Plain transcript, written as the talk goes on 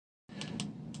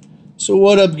So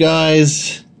what up,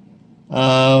 guys?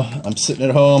 I'm sitting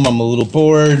at home. I'm a little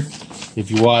bored. If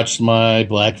you watched my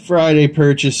Black Friday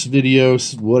purchase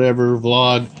videos, whatever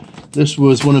vlog, this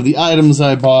was one of the items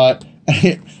I bought.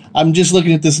 I'm just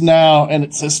looking at this now, and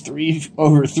it says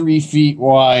over 3 feet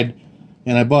wide,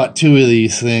 and I bought 2 of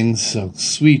these things. So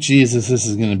sweet Jesus, this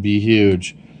is going to be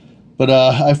huge. But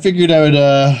I figured I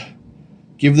would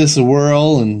give this a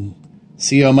whirl and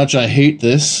see how much I hate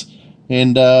this,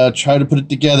 and try to put it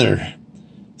together.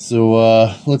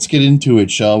 So let's get into it,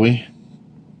 shall we?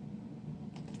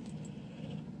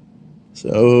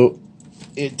 So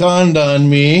it dawned on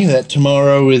me that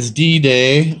tomorrow is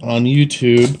D-Day on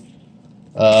YouTube.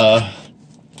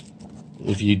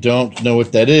 If you don't know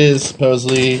what that is,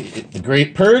 supposedly the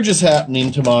Great Purge is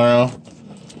happening tomorrow.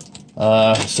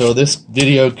 So this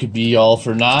video could be all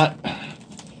for naught,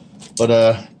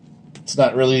 but it's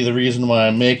not really the reason why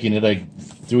I'm making it. I'm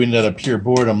doing it out of pure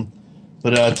boredom.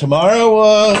 But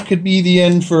tomorrow could be the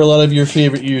end for a lot of your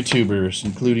favorite YouTubers,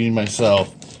 including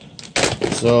myself.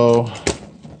 So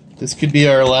this could be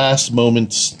our last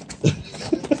moments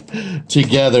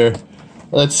together.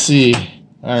 Let's see.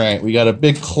 Alright, we got a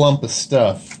big clump of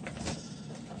stuff.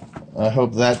 I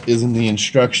hope that isn't the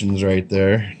instructions right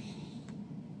there.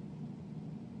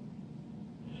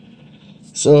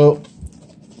 So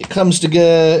it comes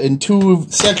together in 2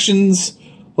 sections.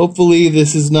 Hopefully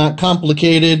this is not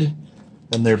complicated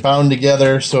and they're bound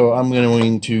together. So I'm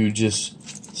going to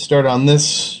just start on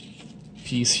this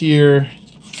piece here.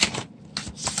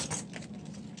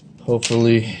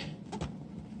 Hopefully.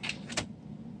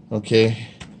 Okay.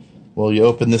 Well, you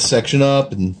open this section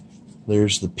up and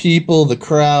there's the people, the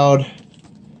crowd.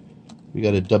 We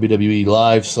got a WWE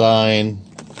live sign.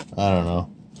 I don't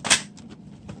know.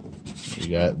 We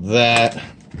got that.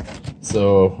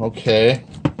 So, okay.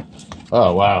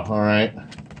 Oh, wow. All right.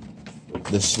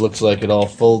 This looks like it all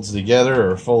folds together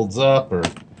or folds up, or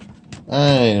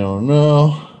I don't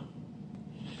know.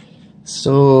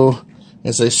 So,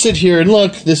 as I sit here and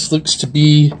look, this looks to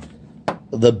be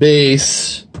the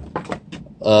base,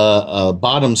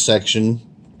 bottom section.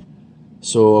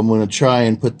 So I'm going to try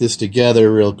and put this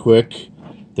together real quick.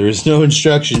 There is no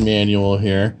instruction manual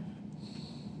here.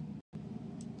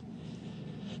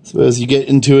 So as you get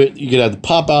into it, you're going to have to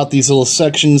pop out these little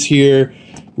sections here,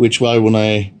 which when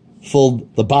I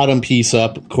fold the bottom piece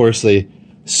up, of course, they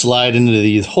slide into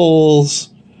these holes.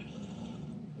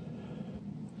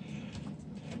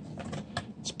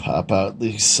 Let's pop out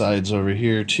these sides over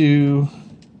here too.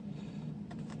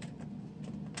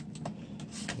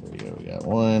 There we go. We got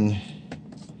 1.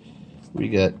 We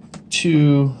got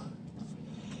 2.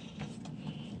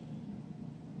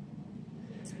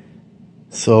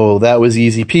 So that was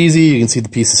easy peasy. You can see the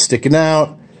pieces sticking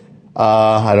out.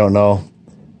 I don't know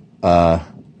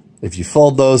if you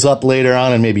fold those up later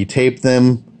on and maybe tape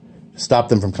them, stop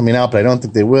them from coming out, but I don't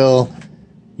think they will.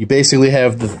 You basically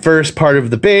have the first part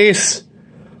of the base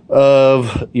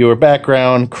of your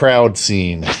background crowd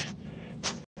scene.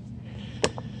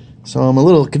 So I'm a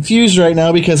little confused right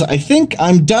now because I think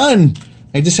I'm done.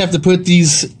 I just have to put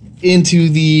these into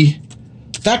the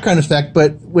background effect,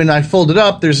 but when I fold it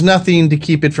up, there's nothing to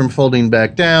keep it from folding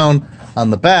back down on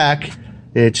the back.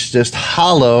 It's just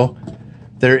hollow.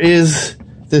 There is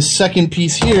this second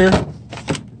piece here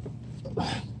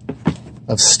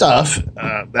of stuff.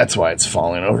 That's why it's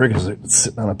falling over, because it's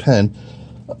sitting on a pen.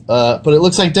 But it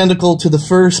looks identical to the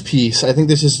first piece. I think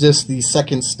this is just the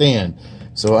second stand.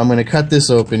 So I'm going to cut this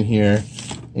open here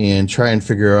and try and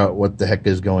figure out what the heck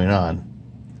is going on.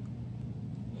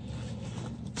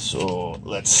 So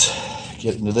let's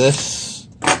get into this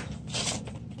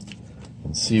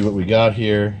and see what we got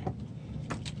here.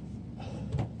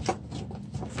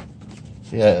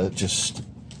 Yeah,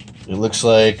 it looks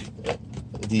like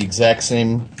the exact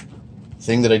same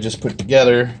thing that I just put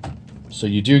together. So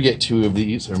you do get 2 of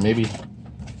these, or maybe,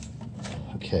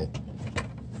 okay.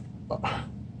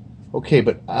 Okay,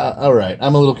 but all right,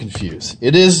 I'm a little confused.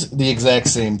 It is the exact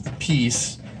same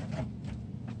piece.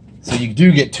 So you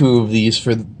do get 2 of these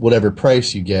for whatever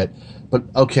price you get. But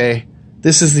okay,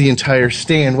 this is the entire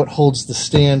stand. What holds the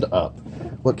stand up?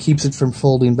 What keeps it from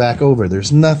folding back over?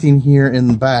 There's nothing here in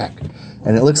the back.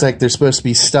 And it looks like there's supposed to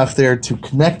be stuff there to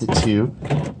connect it to.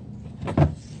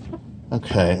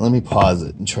 Okay, let me pause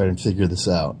it and try to figure this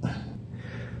out.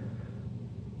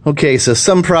 Okay, so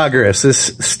some progress.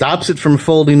 This stops it from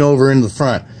folding over in the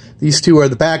front. These 2 are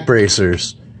the back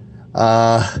bracers.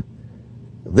 The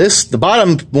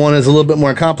bottom one is a little bit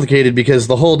more complicated because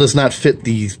the hole does not fit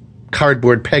the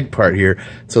cardboard peg part here.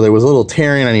 So there was a little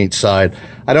tearing on each side.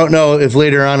 I don't know if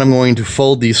later on I'm going to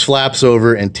fold these flaps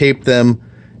over and tape them,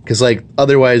 because like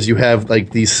otherwise you have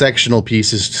like these sectional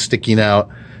pieces sticking out.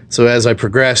 So as I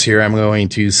progress here, I'm going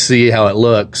to see how it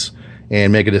looks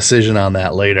and make a decision on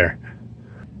that later.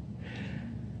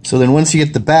 So then once you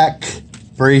get the back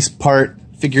brace part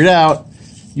figured out,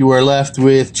 you are left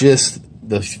with just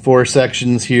the 4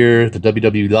 sections here, the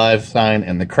WW Live sign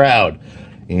and the crowd.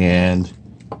 And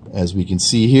as we can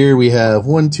see here, we have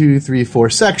 1, 2, 3, 4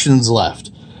 sections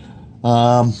left.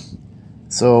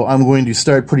 So I'm going to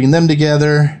start putting them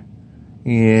together,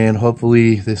 and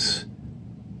hopefully this,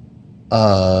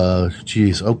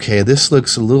 geez, okay, this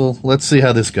looks a little, let's see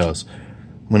how this goes.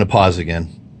 I'm going to pause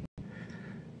again.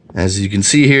 As you can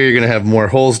see here, you're going to have more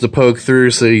holes to poke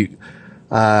through, so you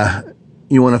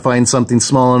want to find something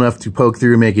small enough to poke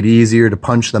through, make it easier to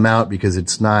punch them out, because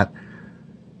it's not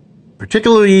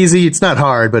particularly easy. It's not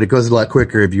hard, but it goes a lot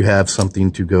quicker if you have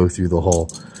something to go through the hole.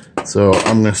 So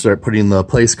I'm going to start putting the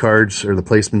place cards or the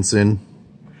placements in.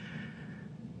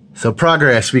 So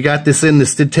progress, we got this in.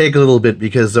 This did take a little bit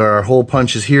because there are hole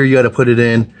punches here. You got to put it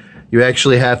in. You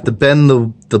actually have to bend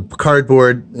the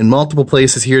cardboard in multiple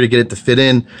places here to get it to fit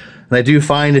in. And I do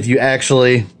find if you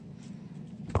actually,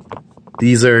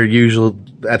 these are usually,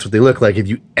 that's what they look like. If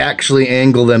you actually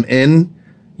angle them in,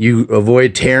 you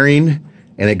avoid tearing,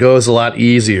 and it goes a lot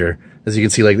easier. As you can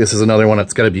see, like this is another one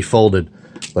that's got to be folded.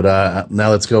 But now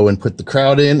let's go and put the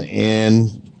crowd in,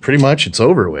 and pretty much it's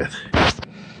over with.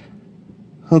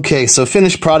 Okay, so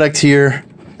finished product here.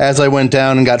 As I went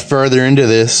down and got further into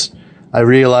this, I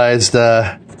realized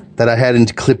that I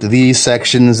hadn't clipped these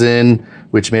sections in,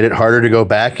 which made it harder to go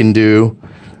back and do.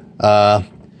 Like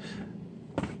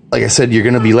I said, you're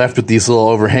going to be left with these little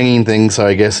overhanging things, so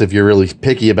I guess if you're really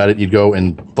picky about it, you'd go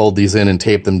and fold these in and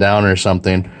tape them down or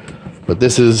something. But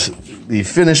this is the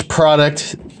finished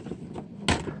product.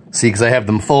 See, because I have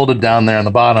them folded down there on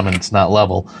the bottom and it's not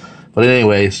level. But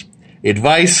anyways,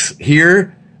 advice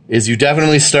here is you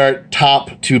definitely start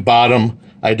top to bottom.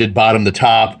 I did bottom to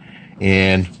top.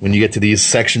 And when you get to these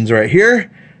sections right here,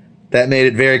 that made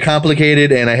it very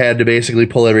complicated, and I had to basically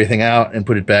pull everything out and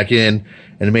put it back in,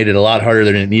 and it made it a lot harder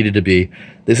than it needed to be.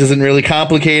 This isn't really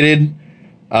complicated.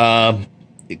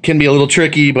 It can be a little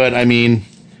tricky, but I mean,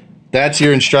 that's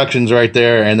your instructions right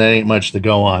there, and that ain't much to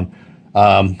go on.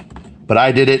 But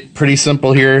I did it pretty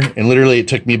simple here, and literally it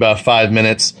took me about 5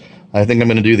 minutes. I think I'm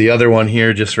going to do the other one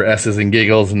here just for S's and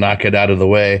giggles and knock it out of the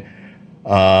way.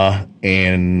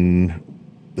 And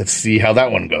let's see how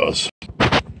that one goes.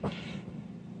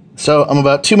 So I'm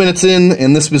about 2 minutes in,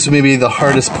 and this was maybe the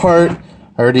hardest part.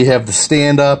 I already have the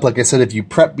stand up. Like I said, if you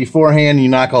prep beforehand, you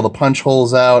knock all the punch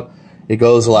holes out, it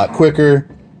goes a lot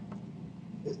quicker.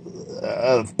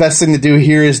 Best thing to do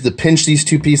here is to pinch these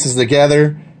 2 pieces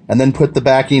together and then put the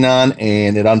backing on,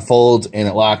 and it unfolds and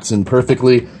it locks in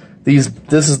perfectly.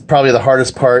 This is probably the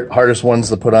hardest ones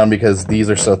to put on, because these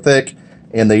are so thick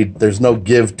and there's no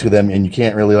give to them, and you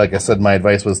can't really, like I said, my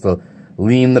advice was to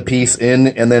lean the piece in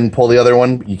and then pull the other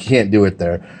one. You can't do it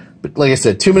there. But like I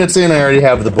said, 2 minutes in, I already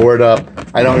have the board up.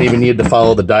 I don't even need to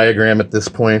follow the diagram at this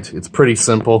point. It's pretty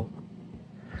simple.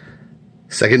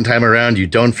 Second time around, you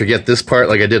don't forget this part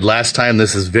like I did last time.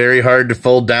 This is very hard to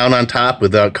fold down on top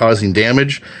without causing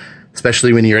damage,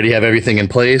 especially when you already have everything in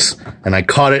place. And I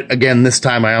caught it again this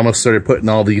time. I almost started putting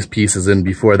all these pieces in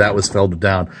before that was folded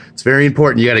down. It's very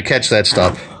important. You got to catch that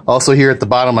stuff. Also here at the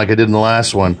bottom, like I did in the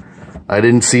last one, I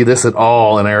didn't see this at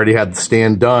all, and I already had the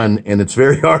stand done, and it's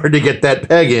very hard to get that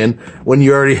peg in when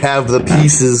you already have the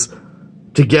pieces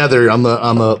together on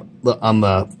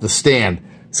the stand.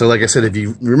 So like I said, if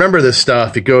you remember this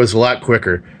stuff, it goes a lot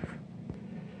quicker.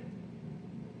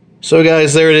 So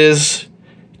guys, there it is.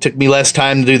 It took me less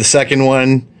time to do the second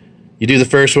one. You do the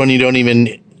first one, you don't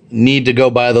even need to go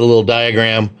by the little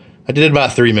diagram. I did it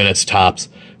about 3 minutes tops.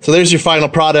 So there's your final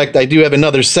product. I do have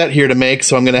another set here to make,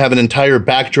 so I'm going to have an entire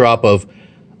backdrop of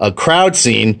a crowd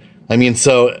scene. I mean,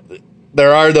 so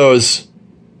there are those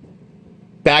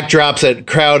backdrops at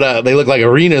crowd, they look like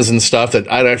arenas and stuff that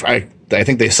I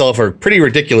think they sell for a pretty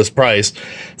ridiculous price.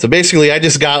 So basically, I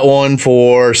just got one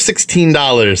for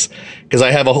 $16 because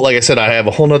I have like I said, I have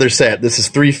a whole nother set. This is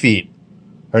 3 feet.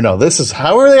 Or no, this is,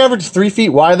 how are they averaged 3 feet?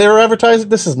 Why they're advertising?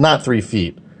 This is not 3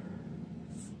 feet.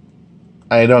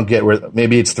 I don't get where,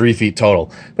 maybe it's 3 feet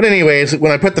total. But anyways,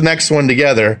 when I put the next one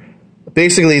together,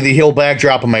 basically the whole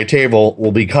backdrop of my table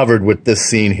will be covered with this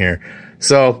scene here.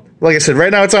 So, like I said,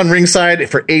 right now it's on Ringside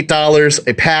for $8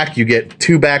 a pack. You get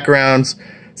 2 backgrounds.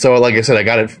 So, like I said,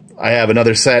 I have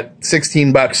another set,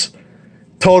 16 bucks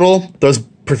total. Those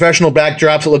professional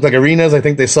backdrops that look like arenas, I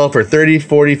think they sell for 30,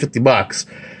 40, 50 bucks.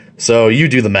 So, you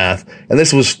do the math. And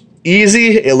this was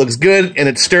easy, it looks good, and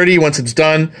it's sturdy once it's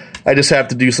done. I just have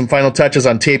to do some final touches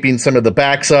on taping some of the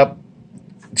backs up.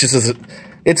 just as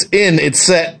it's in, it's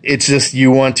set. It's just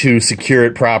you want to secure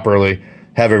it properly,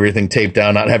 have everything taped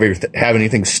down, not have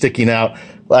anything sticking out.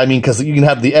 I mean, because you can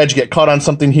have the edge get caught on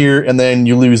something here, and then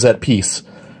you lose that piece.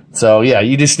 So yeah,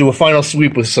 you just do a final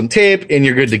sweep with some tape, and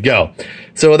you're good to go.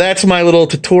 So that's my little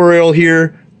tutorial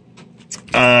here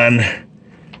on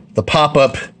the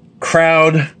pop-up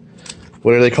crowd.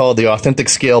 What are they called? The Authentic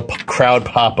Scale crowd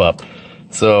pop-up.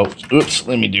 So, oops,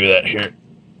 let me do that here.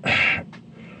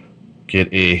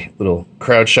 Get a little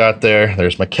crowd shot there.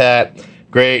 There's my cat.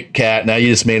 Great cat. Now you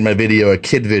just made my video a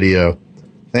kid video.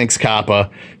 Thanks, Kappa.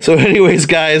 So anyways,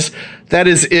 guys, that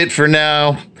is it for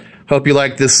now. Hope you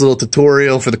like this little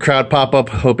tutorial for the crowd pop-up.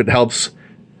 Hope it helps.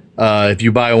 If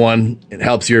you buy one, it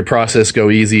helps your process go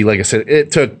easy. Like I said,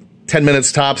 it took 10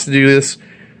 minutes tops to do this.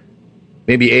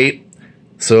 Maybe 8.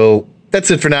 So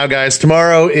that's it for now, guys.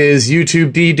 Tomorrow is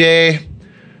YouTube D-Day.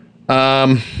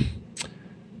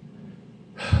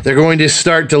 They're going to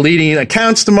start deleting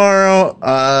accounts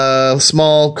tomorrow.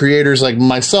 Small creators like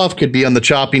myself could be on the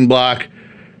chopping block.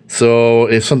 So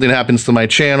if something happens to my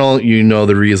channel, you know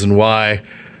the reason why.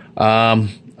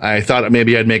 I thought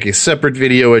maybe I'd make a separate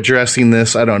video addressing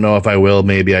this. I don't know if I will.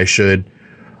 Maybe I should.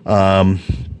 But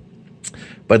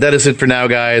that is it for now,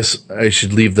 guys. I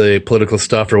should leave the political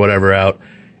stuff or whatever out.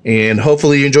 And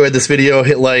hopefully you enjoyed this video.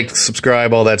 Hit like,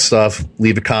 subscribe, all that stuff.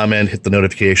 Leave a comment, hit the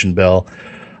notification bell.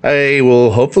 I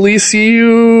will hopefully see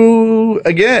you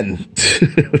again.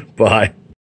 Bye.